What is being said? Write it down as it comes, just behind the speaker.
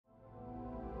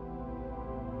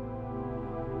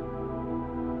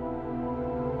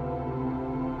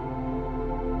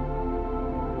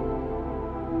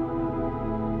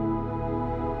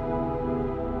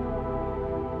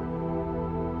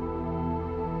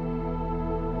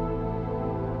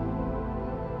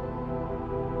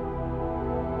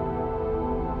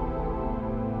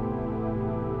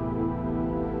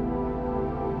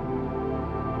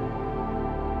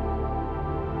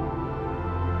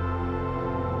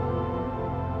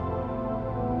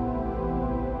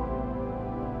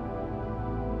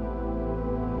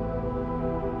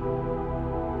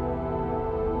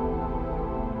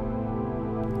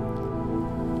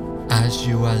as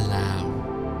you allow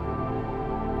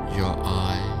your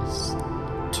eyes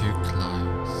to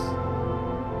close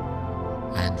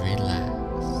and relax.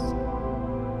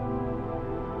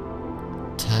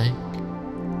 Take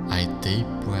a deep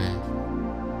breath,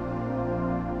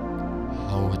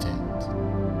 hold it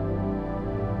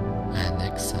and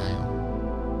exhale.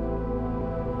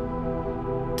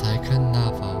 Take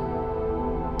another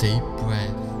deep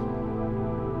breath,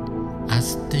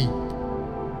 as deep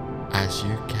as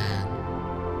you can.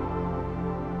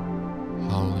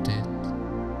 Hold it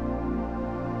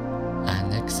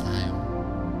and exhale.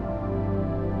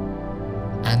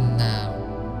 And now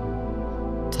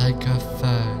take a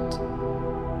third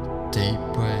deep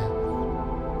breath.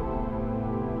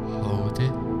 Hold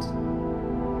it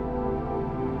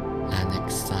and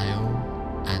exhale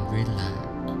and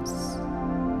relax.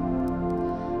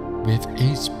 With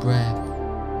each breath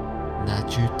that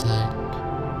you take,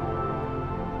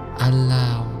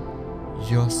 allow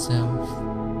yourself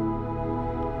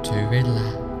to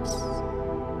relax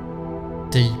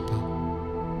deeper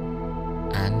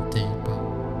and deeper.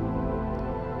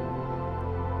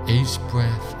 Each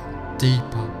breath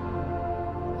deeper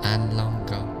and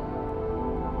longer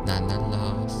than the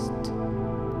last.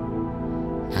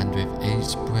 And with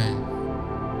each breath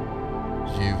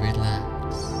you relax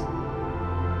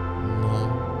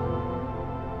more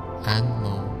and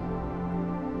more.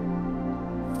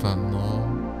 The more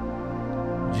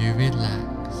you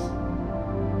relax,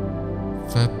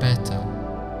 the better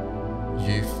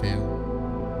you feel.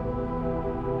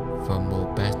 The more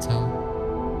better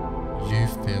you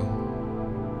feel,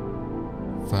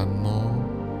 the more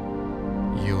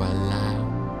you allow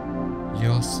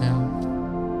yourself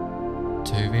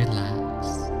to relax.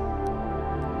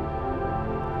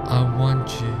 I want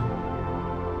you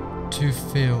to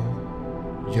feel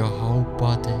your whole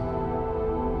body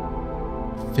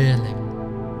feeling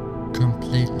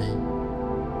completely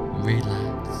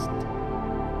relaxed,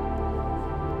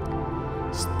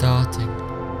 starting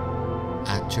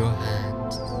at your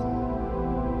hands.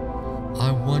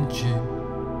 I want you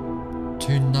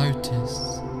to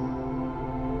notice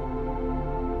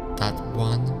that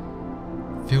one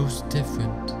feels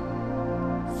different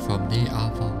from the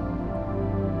other,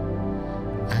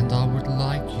 and I would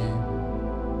like you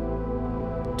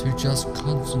to just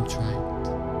concentrate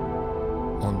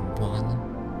on one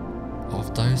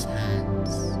of those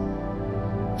hands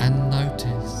and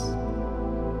notice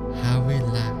how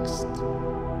relaxed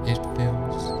it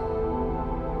feels.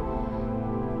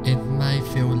 It may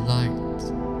feel light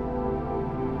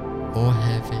or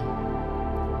heavy.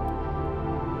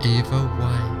 Either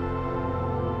way,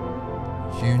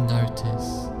 you notice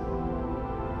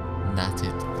that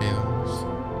it feels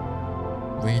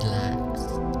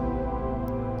relaxed.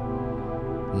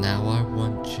 Now I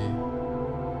want you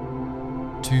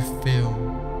to feel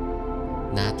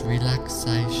that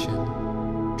relaxation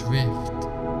drift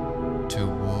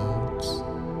towards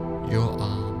your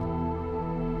arm,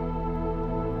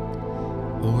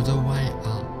 all the way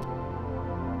up,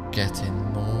 getting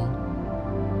more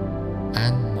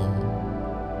and more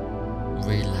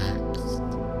relaxed.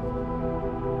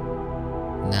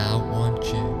 Now I want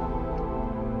you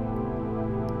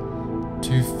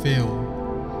to feel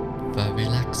the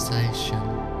relaxation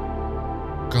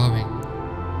going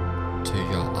to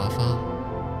your other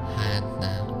hand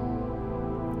now,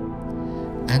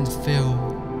 and feel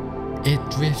it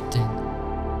drifting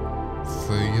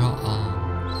through your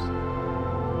arms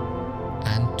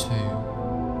and to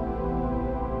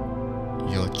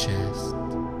your chest,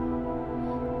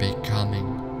 becoming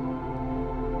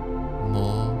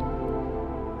more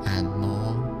and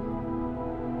more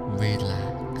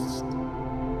relaxed.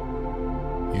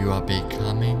 You are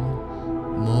becoming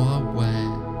more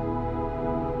aware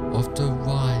of the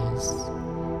rise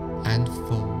and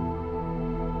fall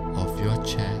of your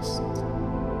chest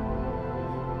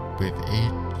with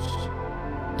each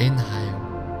inhale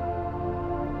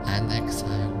and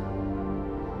exhale,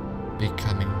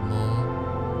 becoming more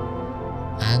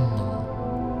and more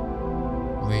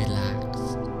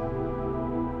relaxed.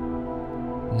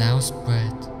 Now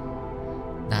spread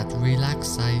that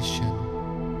relaxation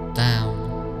down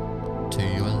to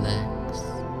your legs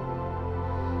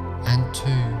and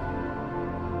to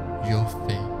your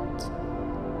feet,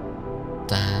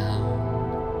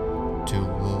 down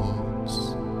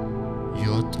towards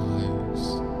your toes,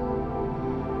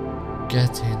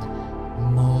 getting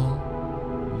more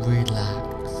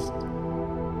relaxed,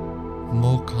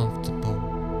 more comfortable.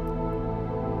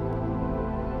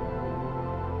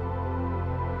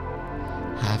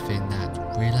 Having that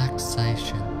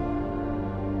relaxation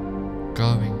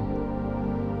going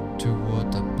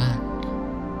toward the back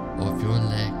of your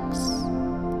legs,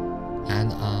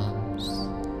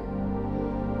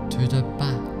 to the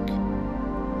back,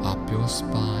 up your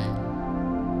spine,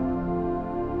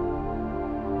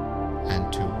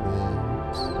 and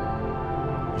towards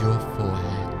your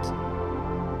forehead,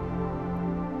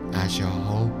 as your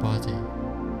whole body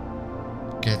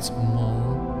gets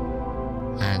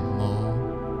more and more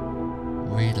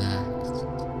relaxed,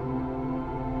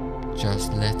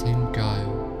 just letting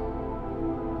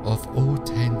go of all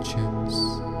tensions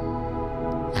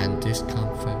and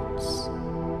discomforts,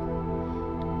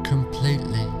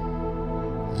 completely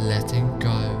letting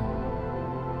go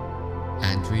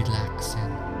and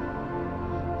relaxing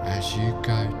as you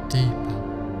go deeper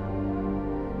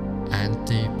and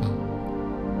deeper,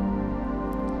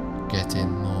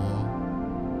 getting more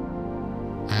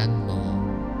and more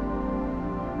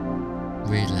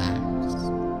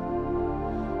relaxed,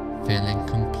 feeling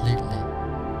completely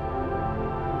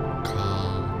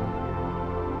calm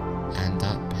and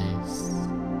at peace.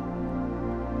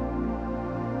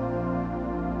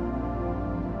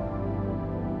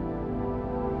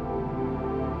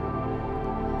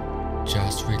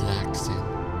 Just relaxing,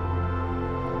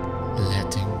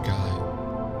 letting go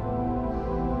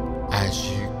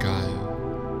as you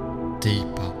go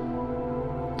deeper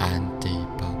and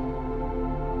deeper.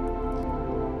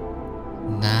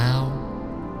 Now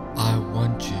I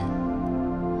want you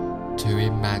to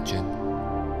imagine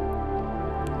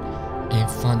in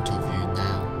front of you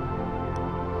now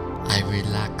a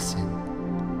relaxing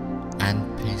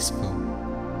and peaceful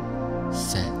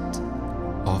set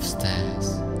of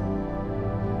stairs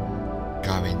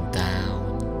going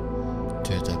down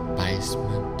to the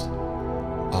basement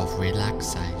of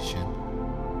relaxation.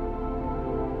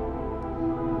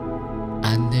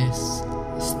 And this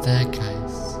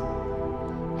staircase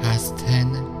has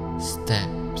 10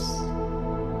 steps,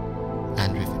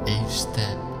 and with each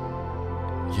step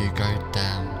you go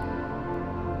down,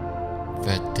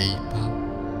 the deeper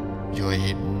your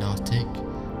hypnotic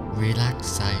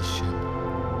relaxation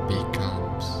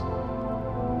becomes.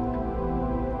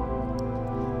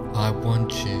 I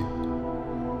want you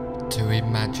to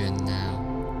imagine now,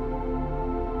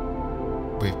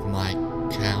 with my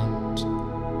count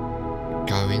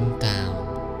going down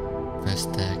the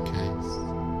staircase,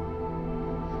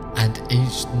 and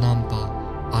each number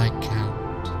I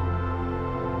count,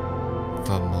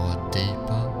 the more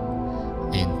deeper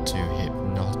into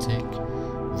hypnotic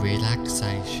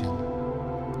relaxation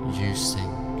you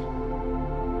sink,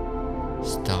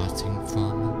 starting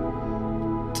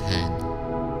from 10,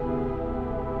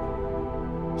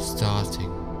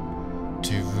 starting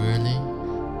to really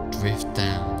drift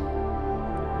down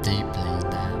deeply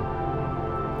now,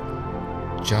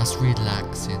 just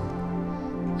relaxing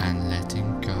and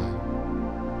letting go.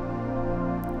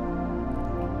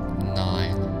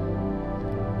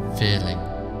 9, feeling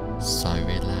so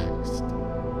relaxed,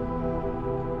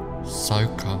 so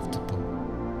comfortable,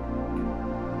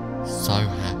 so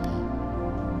happy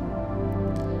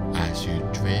as you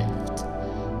drift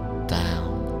down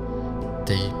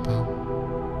deeper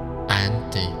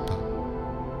and deeper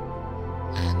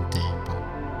and deeper.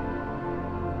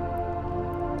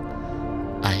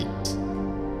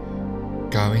 8,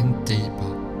 going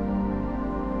deeper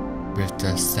with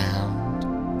the sound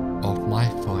of my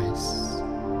voice.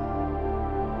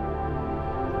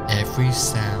 Every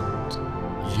sound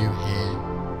you hear,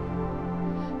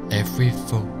 every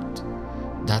thought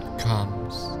that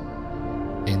comes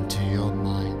into your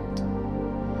mind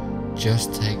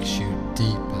just takes you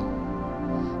deeper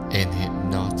in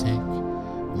hypnotic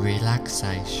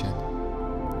relaxation.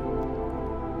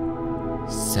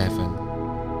 7,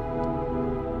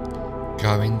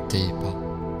 going deeper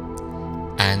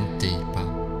and deeper,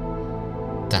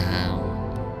 down,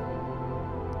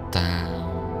 down,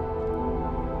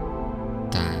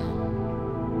 down,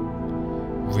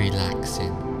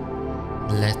 relaxing,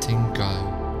 letting go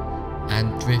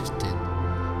and drifting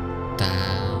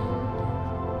down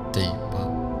deeper.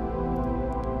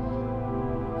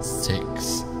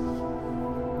 6,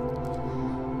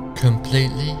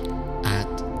 completely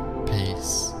at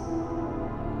peace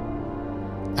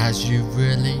as you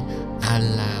really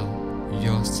allow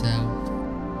yourself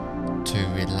to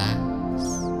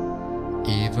relax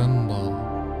even more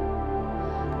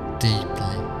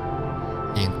deeply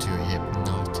into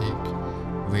hypnotic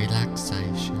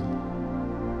relaxation.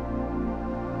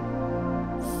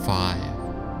 5,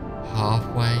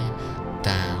 halfway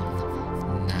down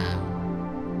now,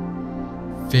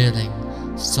 feeling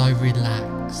so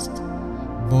relaxed,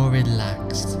 more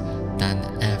relaxed than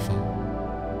ever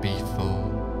before,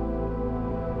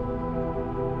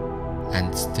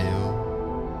 and still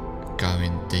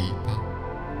going deeper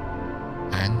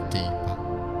and deeper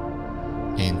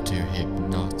into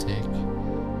hypnotic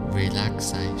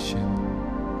relaxation.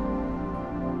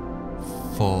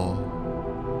 4.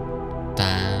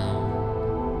 Down,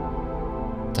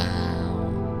 down,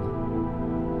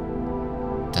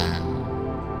 down,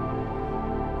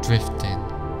 drifting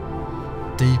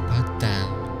deeper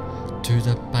down to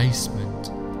the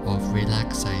basement of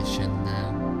relaxation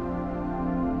now.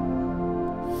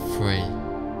 3.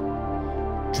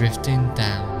 Drifting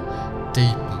down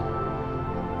deeper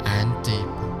and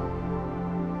deeper,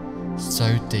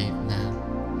 so deep now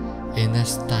in a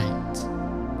state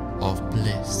of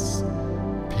bliss,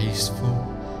 peaceful,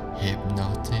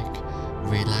 hypnotic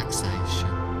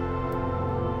relaxation.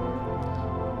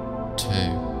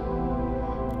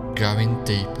 2. Going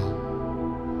deeper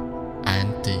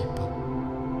and deeper,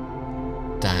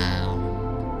 down,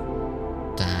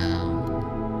 down,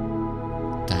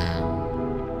 down,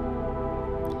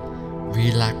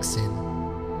 relaxing,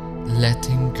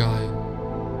 letting go,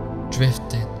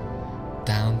 drifting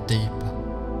down deeper.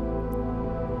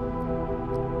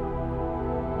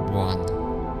 1.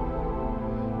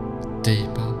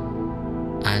 Deeper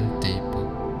and deeper,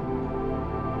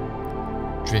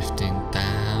 drifting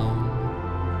down,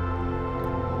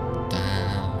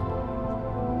 down,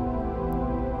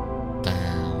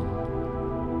 down.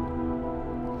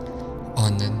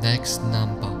 On the next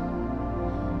number,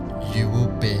 you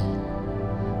will be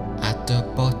at the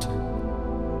bottom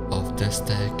of the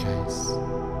staircase,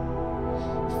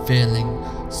 feeling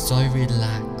so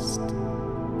relaxed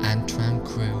and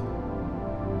tranquil.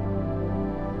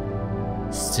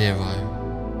 0.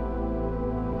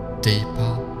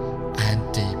 Deeper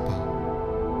and deeper,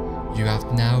 you have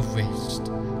now reached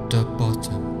the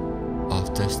bottom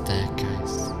of the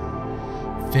staircase,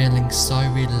 feeling so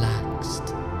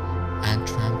relaxed and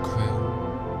tranquil,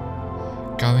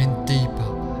 going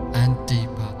deeper and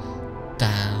deeper,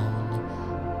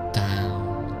 down, down,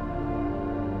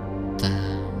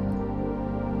 down,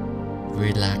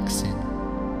 relaxing,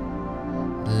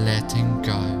 letting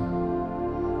go,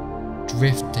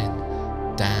 drifting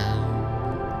down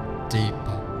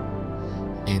deeper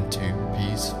into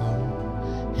peaceful,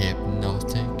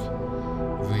 hypnotic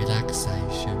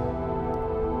relaxation,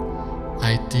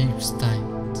 a deep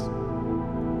state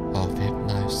of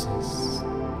hypnosis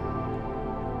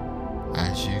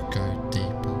as you go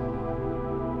deeper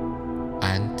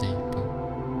and deeper.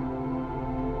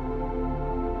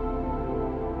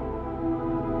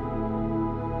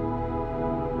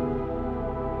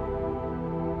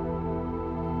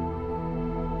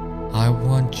 I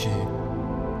want you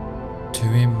to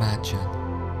imagine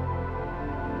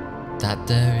that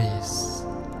there is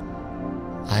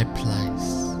a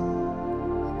place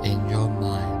in your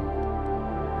mind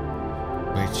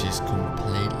which is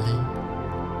completely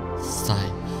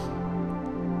safe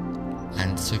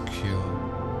and secure.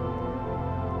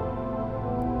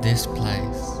 This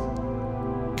place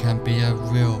can be a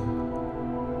real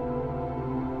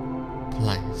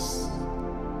place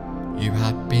you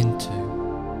have been to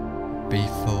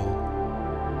before,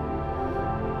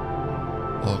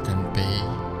 or can be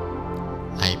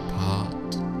a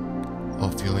part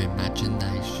of your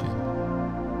imagination.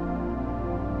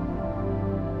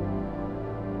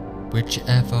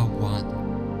 Whichever one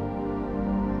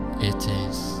it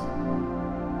is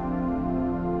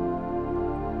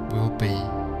will be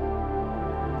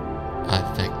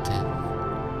effective.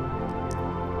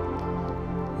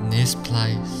 This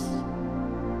place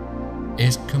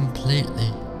is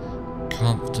completely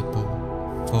comfortable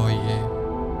for you,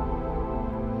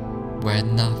 where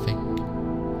nothing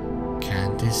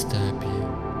can disturb you.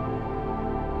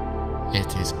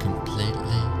 It is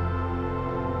completely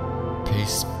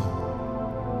peaceful,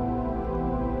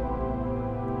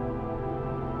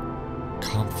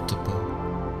 comfortable,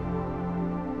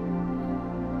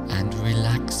 and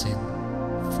relaxing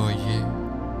for you.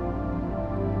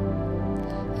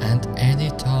 And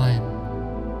anytime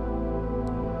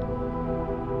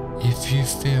if you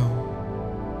feel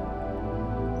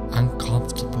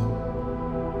uncomfortable,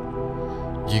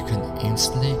 you can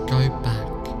instantly go back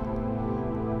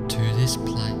to this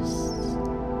place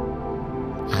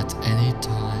at any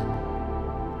time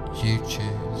you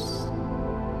choose.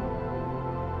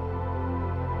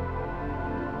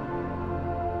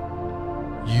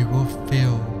 You will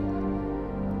feel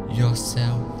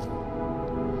yourself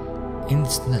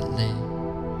instantly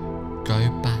go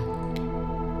back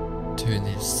to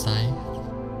this safe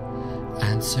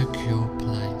and secure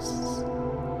place.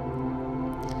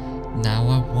 Now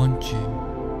I want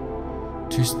you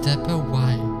to step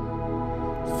away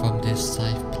from this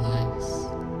safe place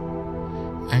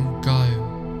and go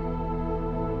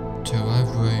to a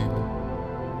room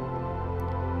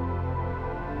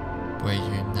where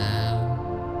you now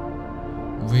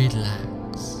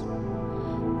relax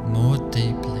more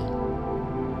deeply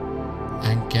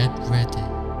and get ready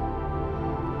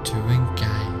to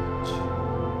engage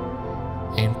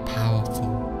in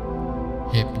powerful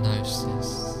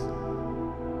hypnosis.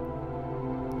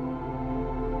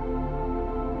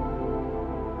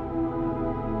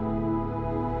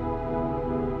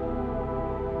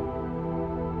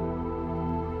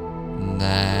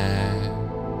 There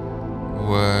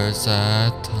was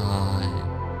a time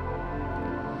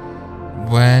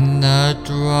when the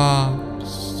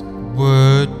drugs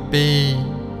would be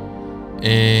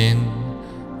in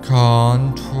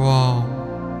control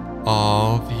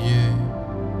of you,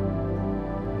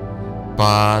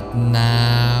 but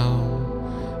now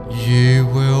you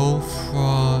will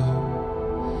throw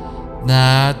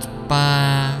that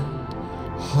bad,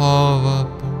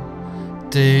 horrible,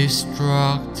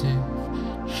 destructive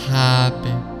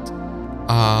habit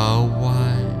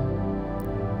away.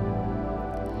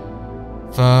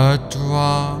 The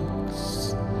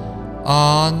drugs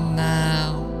are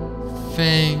now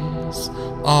things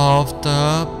of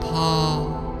the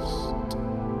past.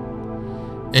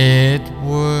 It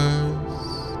was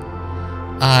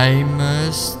a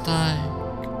mistake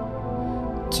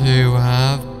to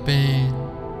have been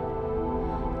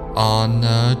on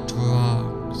the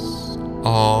drugs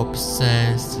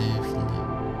obsessively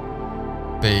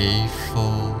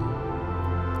before,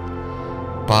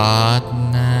 but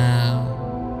now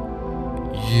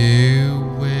you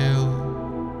will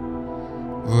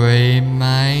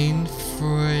remain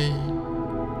free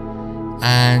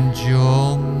and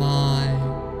your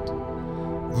mind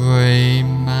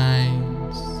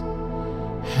remains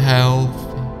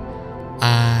healthy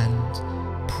and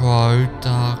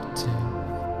productive.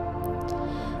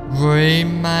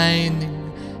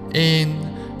 Remaining in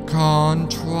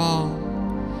control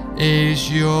is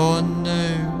your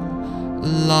new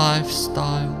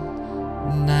lifestyle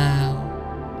now.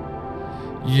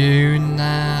 You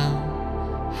now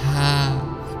have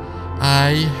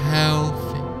a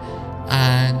healthy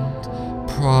and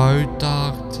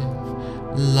productive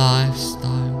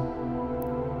lifestyle.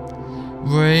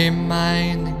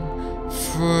 Remaining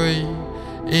free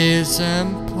is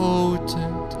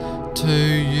important to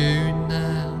you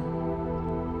now.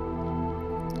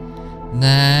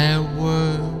 There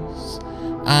was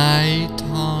a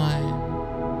time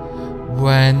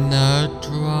when the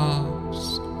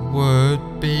drugs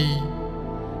would be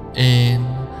in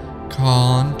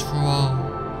control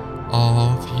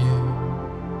of you,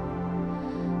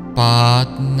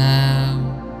 but now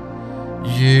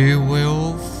you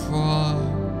will throw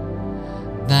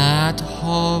that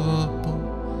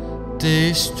horrible,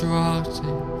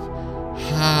 destructive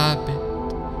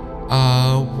habit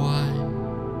away.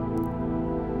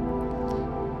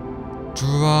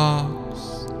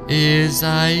 Drugs is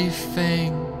a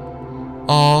thing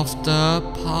of the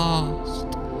past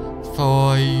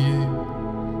for you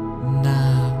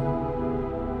now.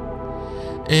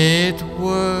 It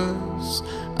was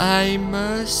a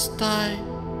mistake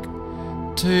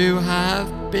to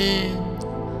have been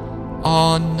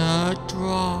on the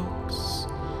drugs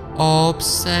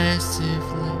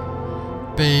obsessively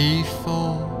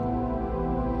before,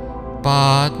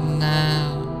 but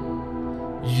now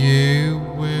you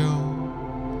will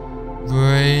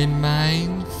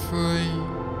remain free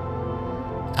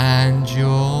and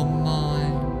your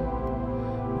mind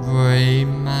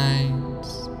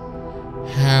remains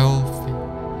healthy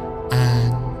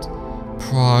and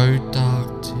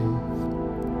productive.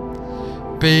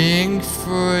 Being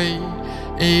free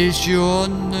is your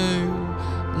new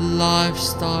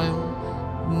lifestyle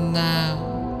now.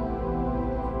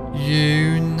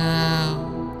 You now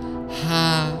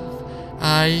have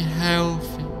a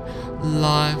healthy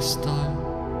lifestyle.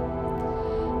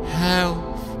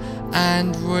 Health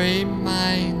and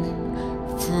remaining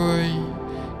free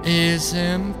is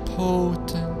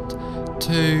important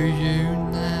to you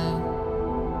now.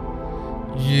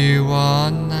 You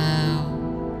are now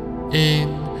in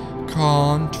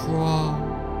control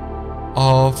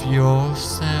of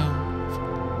yourself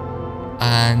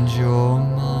and your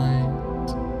mind.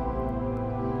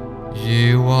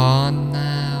 You are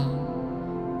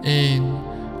now in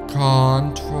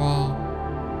control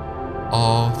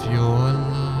of your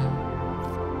life.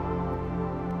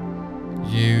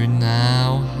 You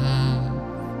now have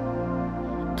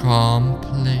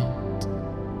complete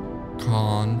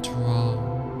control.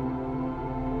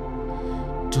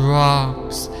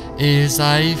 Drugs is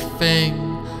a thing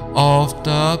of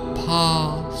the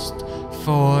past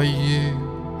for you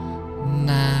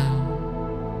now.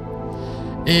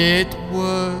 It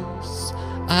was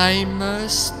a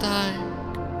mistake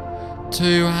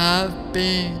to have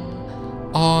been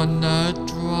on the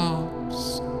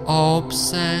drugs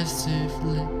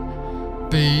obsessively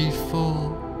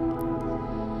before,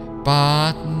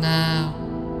 but now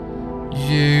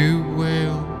you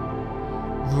will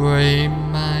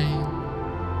remain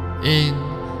in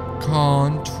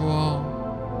control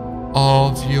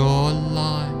of your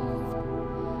life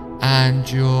and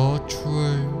your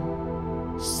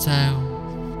true self.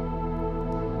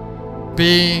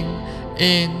 Being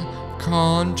in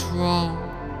control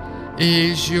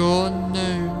is your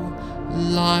new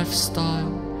lifestyle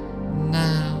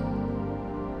now.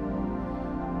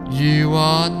 You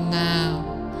are now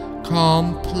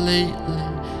completely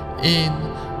in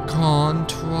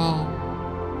control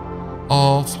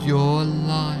of your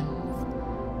life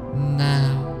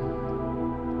now.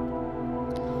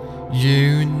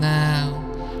 You now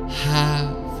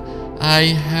have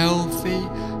a healthy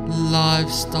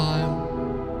lifestyle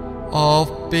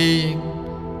of being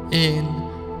in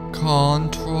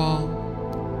control.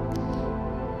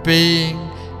 Being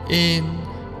in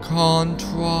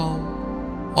control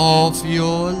of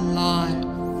your life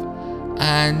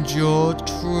and your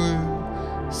true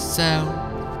self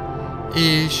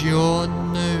is your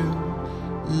new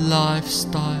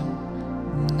lifestyle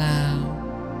now.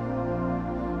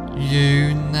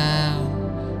 You now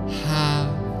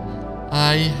have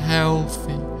a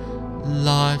healthy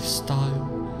lifestyle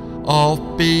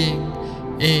of being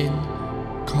in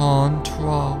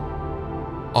control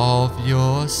of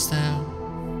yourself.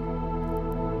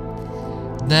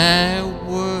 There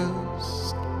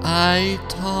was a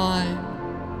time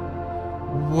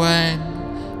when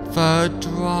the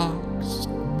drugs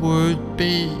would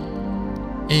be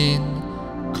in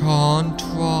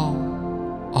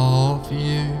control of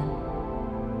you,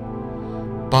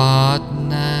 but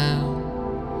now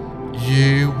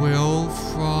you will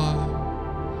throw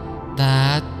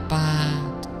that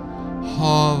bad,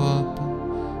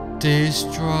 horrible,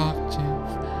 destructive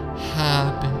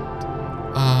habit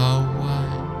away.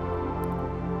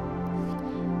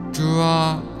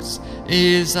 Drugs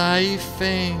is a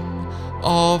thing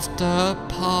of the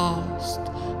past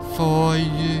for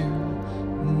you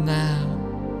now.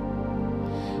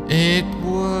 It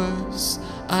was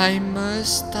a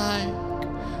mistake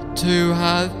to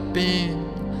have been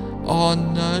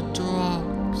on the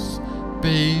drugs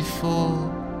before,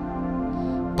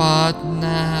 but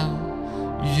now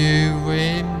you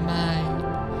remain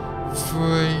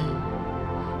free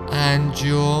and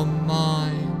your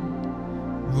mind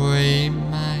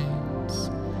remains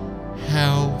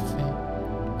healthy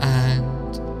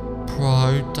and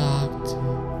productive.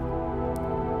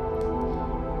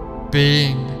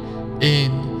 Being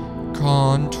in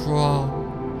control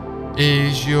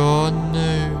is your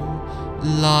new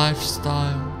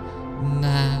lifestyle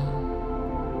now.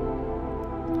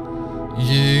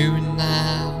 You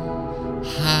now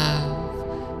have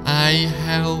a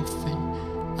healthy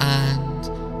and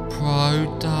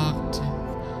productive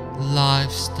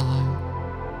lifestyle.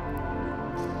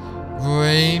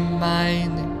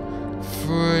 Remaining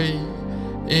free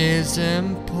is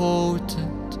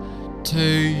important to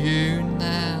you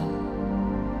now.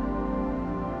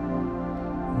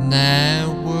 There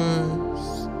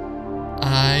was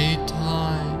a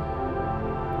time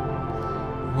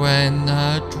when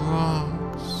the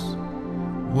drugs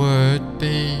would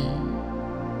be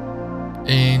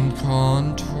in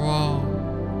control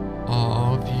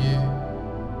of you,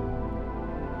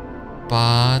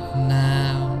 but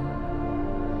now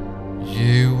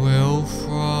you will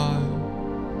throw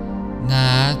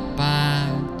that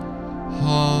bad,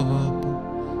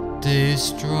 horrible,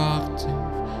 destructive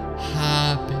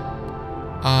habit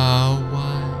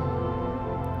away.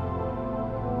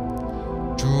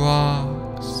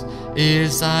 Drugs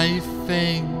is a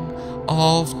thing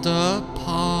of the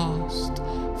past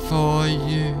for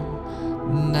you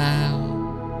now.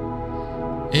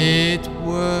 It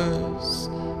was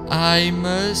a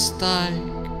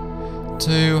mistake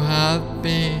to have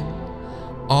been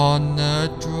on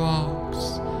the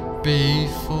drugs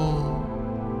before,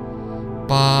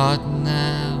 but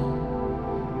now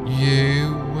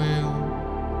you will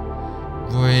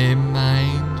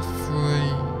remain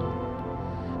free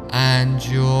and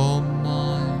your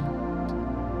mind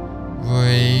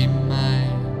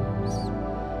remains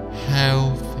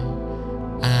healthy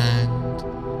and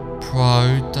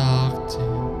productive.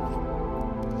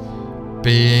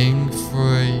 Being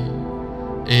free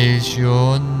is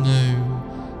your new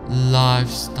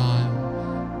lifestyle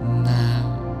now.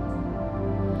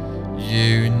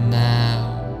 You now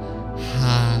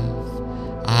have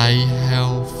a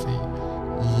healthy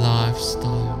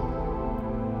lifestyle.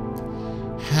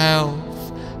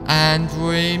 Health and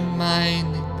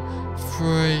remaining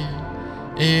free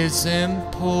is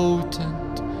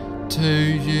important to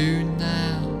you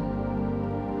now.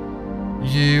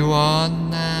 You are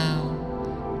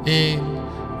now in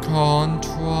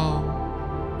control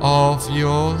of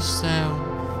yourself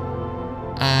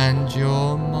and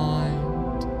your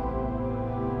mind.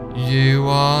 You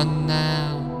are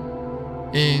now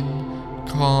in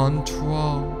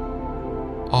control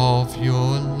of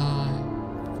your life.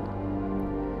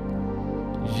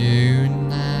 You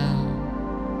now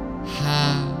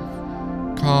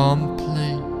have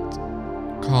complete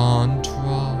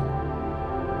control.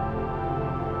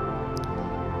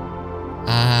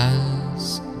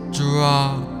 As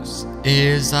drugs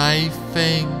is a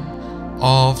thing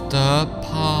of the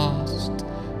past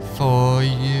for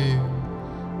you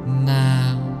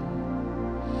now,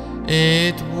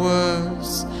 it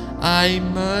was a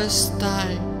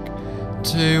mistake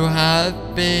to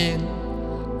have been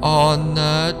on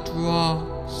the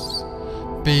drugs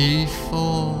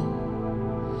before,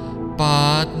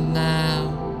 but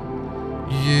now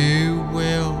you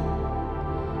will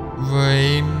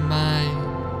remain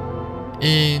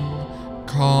in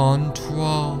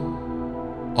control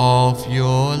of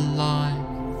your life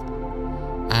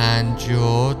and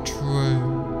your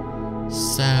true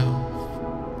self.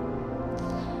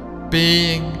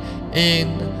 Being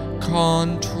in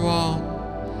control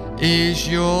is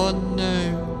your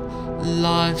new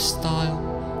lifestyle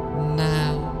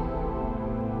now.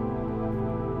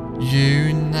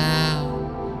 You now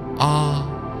are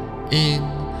in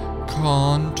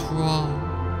control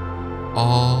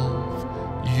of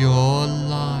your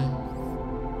life.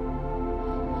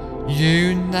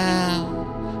 You now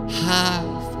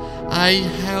have a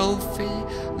healthy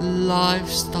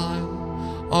lifestyle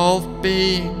of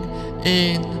being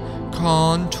in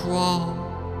control.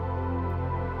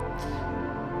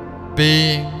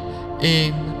 Being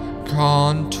in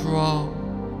control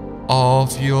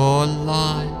of your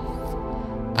life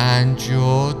and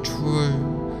your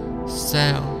true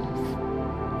self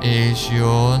is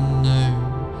your new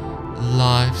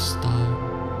lifestyle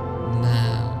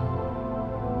now.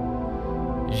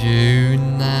 You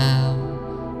now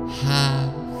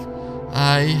have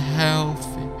a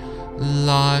healthy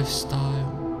lifestyle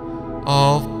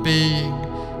of being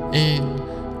in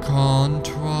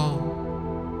control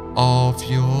of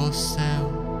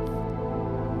yourself.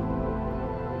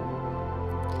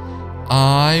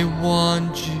 I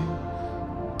want you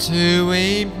to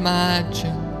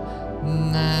imagine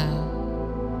now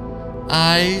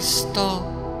a stop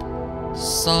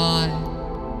sign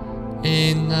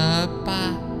in the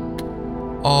back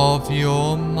of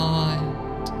your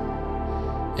mind.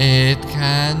 It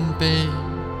can be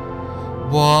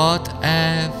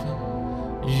whatever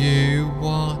you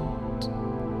want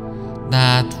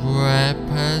that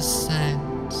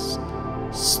represents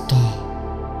stop.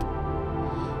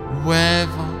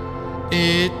 Whether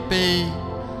it be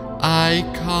a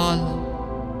color,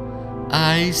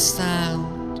 a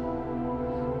sound,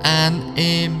 an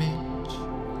image,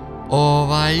 or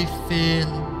a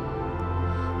feeling,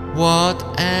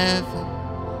 whatever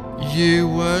you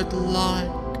would like,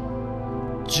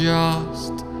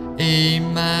 just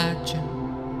imagine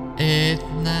it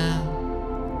now,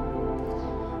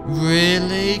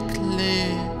 really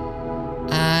clear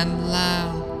and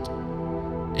loud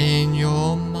in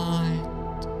your mind.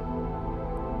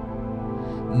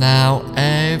 Now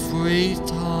every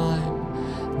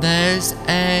time there's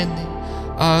any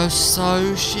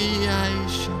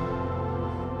association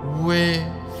with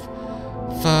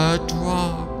the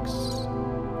drugs,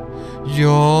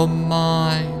 your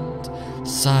mind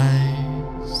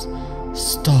says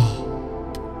stop,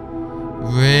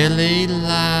 really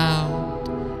loud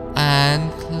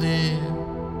and clear.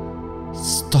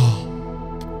 Stop.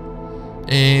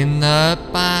 In the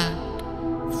back,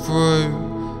 through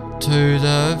to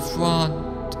the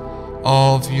front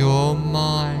of your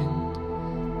mind.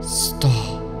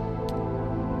 Stop.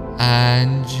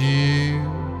 And you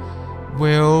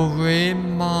will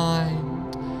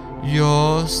remind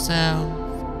yourself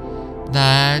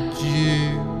that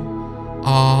you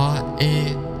are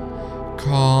in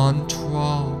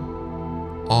control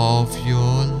of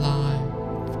your life.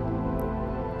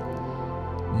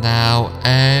 Now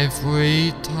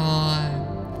every time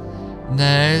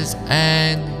there's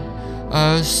any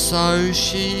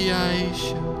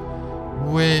association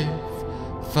with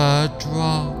the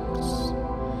drugs,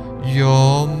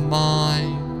 your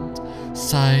mind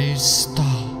says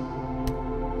stop,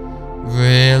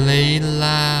 really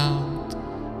loud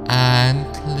and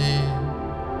clear.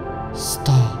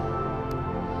 Stop.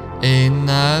 In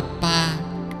the back,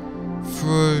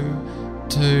 through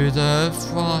to the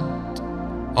front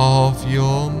of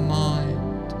your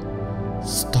mind.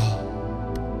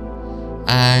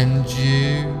 and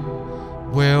you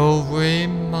will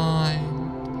remind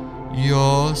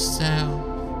yourself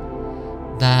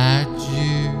that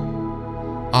you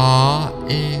are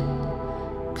in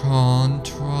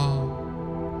control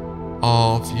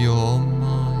of your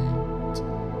mind.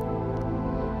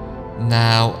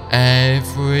 Now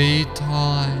every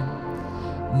time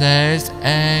there's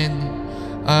any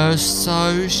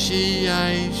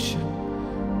association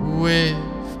with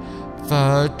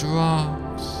the drugs,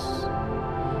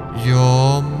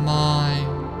 your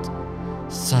mind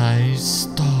says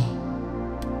stop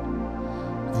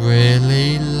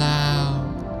really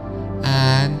loud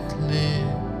and clear.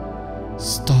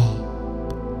 Stop.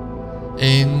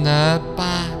 In the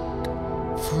back,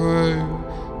 through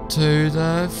to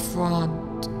the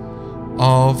front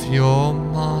of your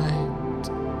mind.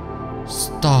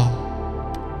 Stop.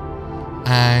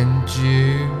 And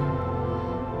you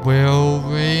will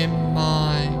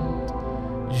remind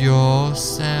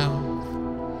yourself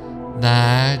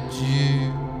that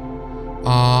you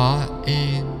are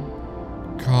in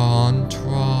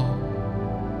control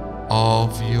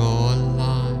of your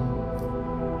life.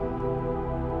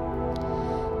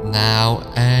 Now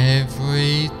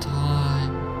every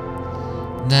time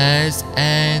there's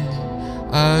any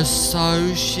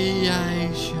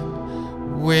association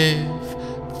with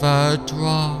the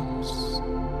drugs,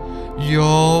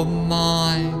 your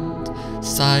mind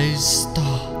says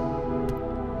stop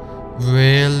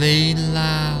really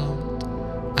loud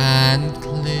and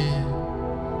clear.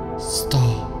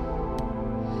 Stop.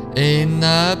 In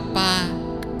the back,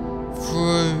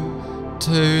 through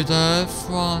to the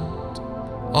front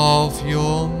of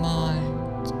your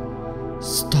mind.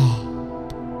 Stop.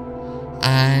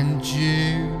 And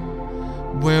you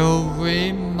will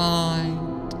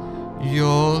remind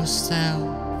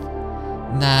yourself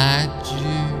that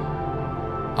you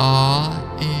are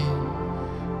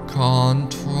in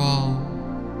control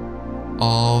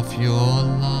of your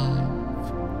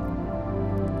life.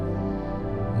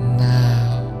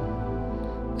 Now,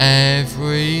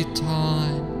 every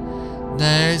time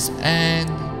there's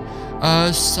any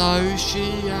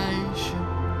association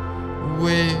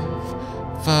with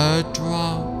the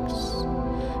drugs,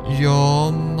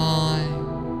 your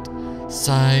mind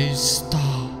says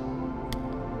stop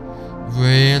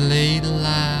really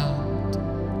loud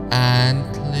and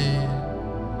clear.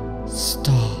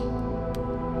 Stop.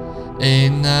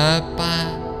 In the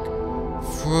back,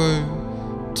 through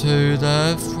to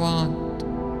the front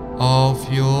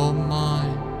of your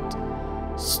mind.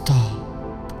 Stop.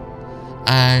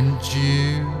 And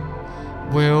you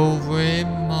will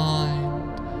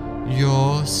remind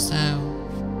yourself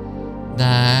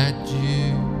that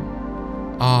you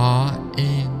are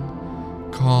in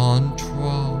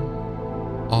control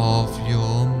of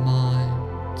your mind.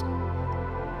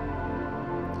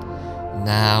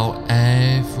 Now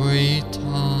every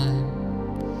time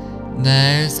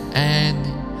there's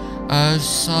any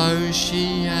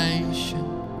association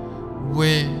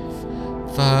with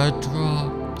the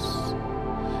drugs,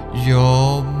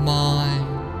 your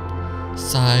mind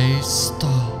says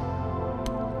stop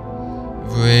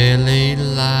really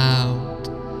loud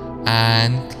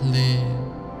and clear.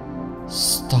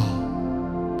 Stop.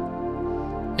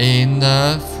 In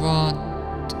the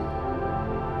front,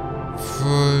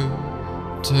 through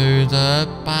to the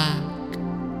back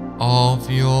of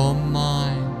your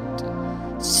mind.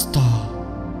 Stop.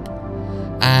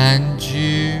 And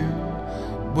you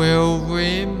will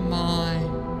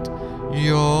remind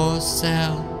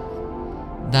yourself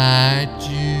that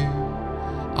you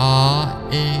are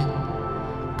in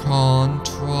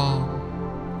control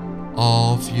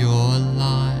of your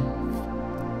life.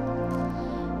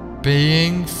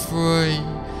 Being free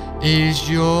is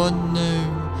your new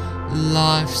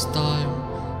lifestyle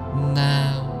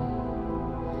now.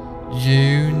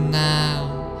 You now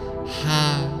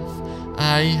have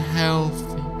a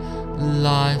healthy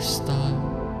lifestyle.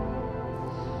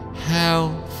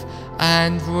 Health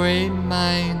and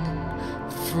remaining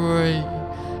free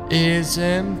is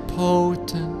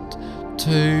important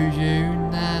to you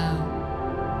now.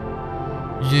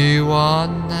 You are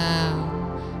now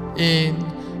in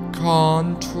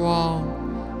control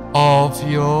of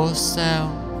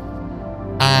yourself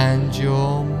and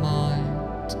your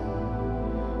mind.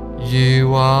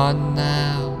 You are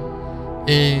now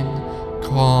in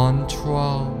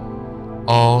control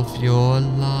of your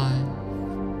life.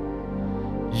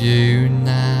 You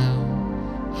now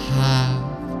have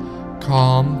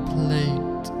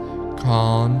complete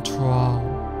control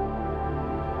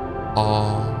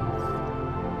of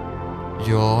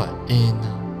your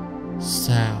inner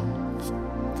self.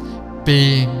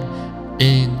 Being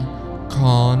in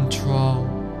control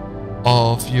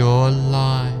of your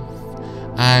life,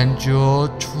 and your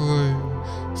true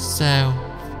self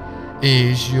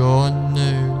is your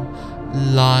new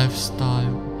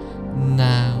lifestyle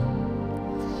now.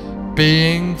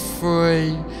 Being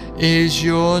free is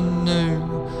your new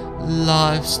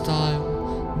lifestyle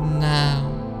now.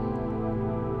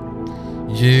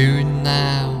 You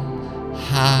now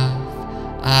have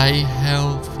a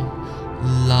healthy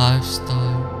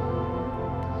lifestyle.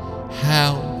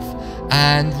 Health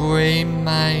and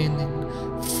remaining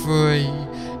free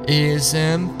is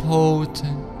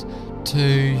important to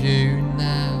you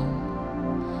now.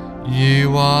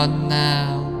 You are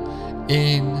now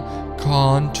in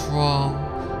control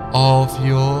of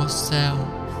yourself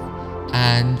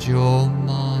and your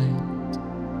mind.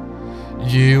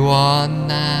 You are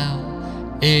now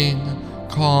in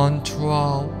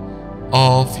control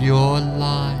of your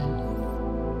life.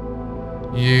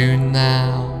 You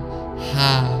now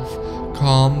have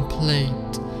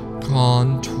complete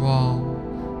control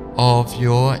of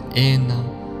your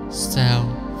inner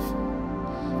self.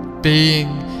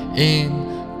 Being in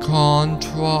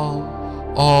control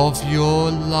of your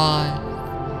life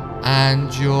and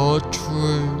your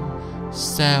true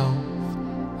self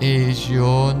is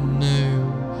your new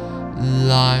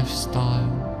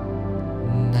lifestyle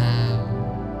now.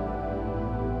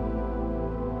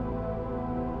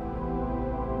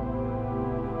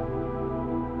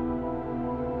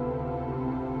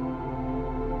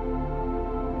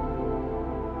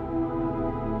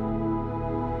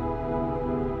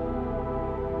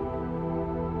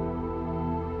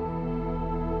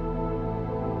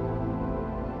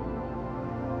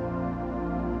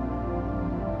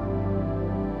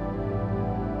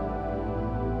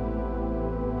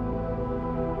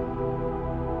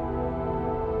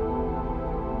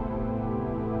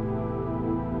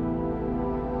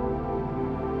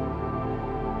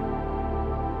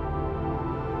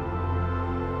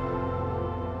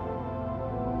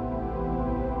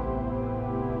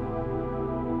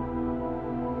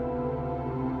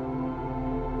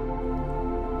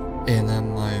 In a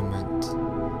moment,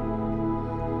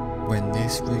 when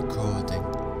this recording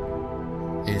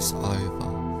is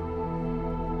over,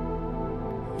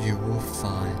 you will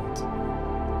find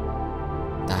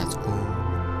that all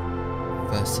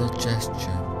the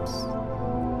suggestions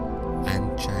and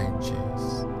changes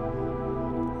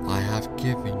I have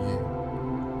given you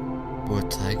will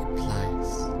take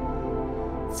place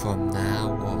from now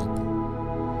on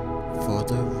for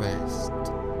the rest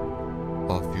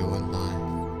of your life.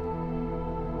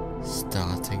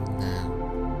 Starting now.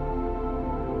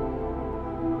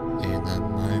 In a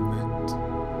moment,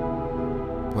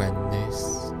 when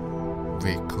this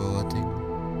recording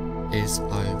is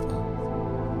over,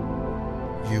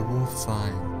 you will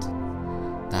find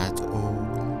that all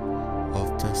of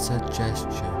the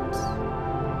suggestions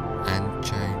and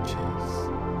changes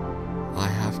I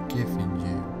have given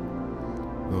you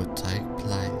will take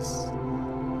place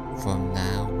from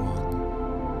now on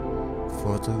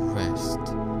for the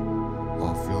rest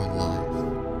of your life,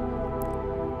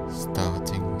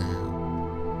 starting now.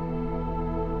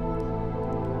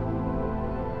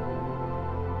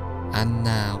 And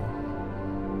now,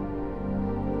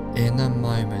 in a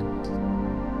moment,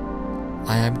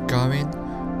 I am going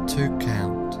to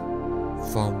count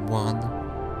from 1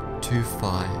 to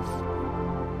 5.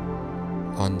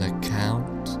 On the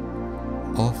count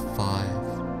of 5,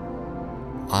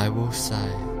 I will say,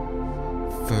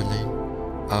 fully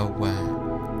aware,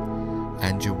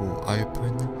 and you will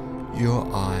open your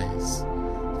eyes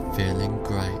feeling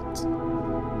great.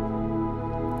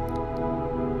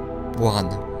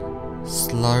 1.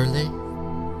 Slowly,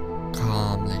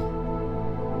 calmly,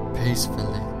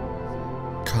 peacefully,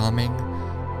 coming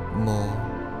more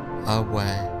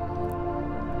aware.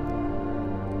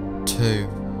 2.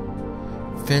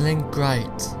 Feeling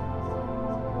great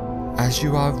as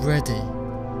you are ready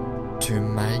to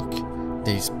make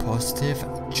these positive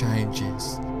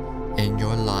changes in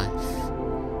your life.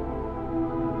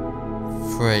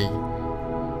 3.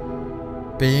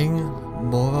 Being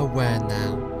more aware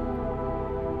now,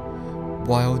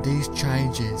 while these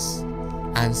changes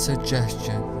and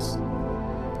suggestions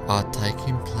are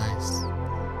taking place.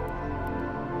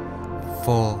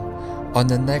 4. On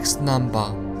the next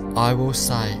number, I will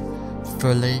say,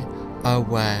 fully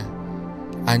aware,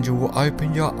 and you will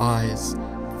open your eyes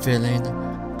feeling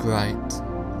great.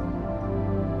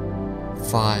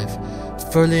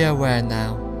 5. Fully aware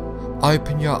now.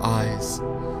 Open your eyes,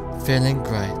 feeling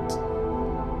great.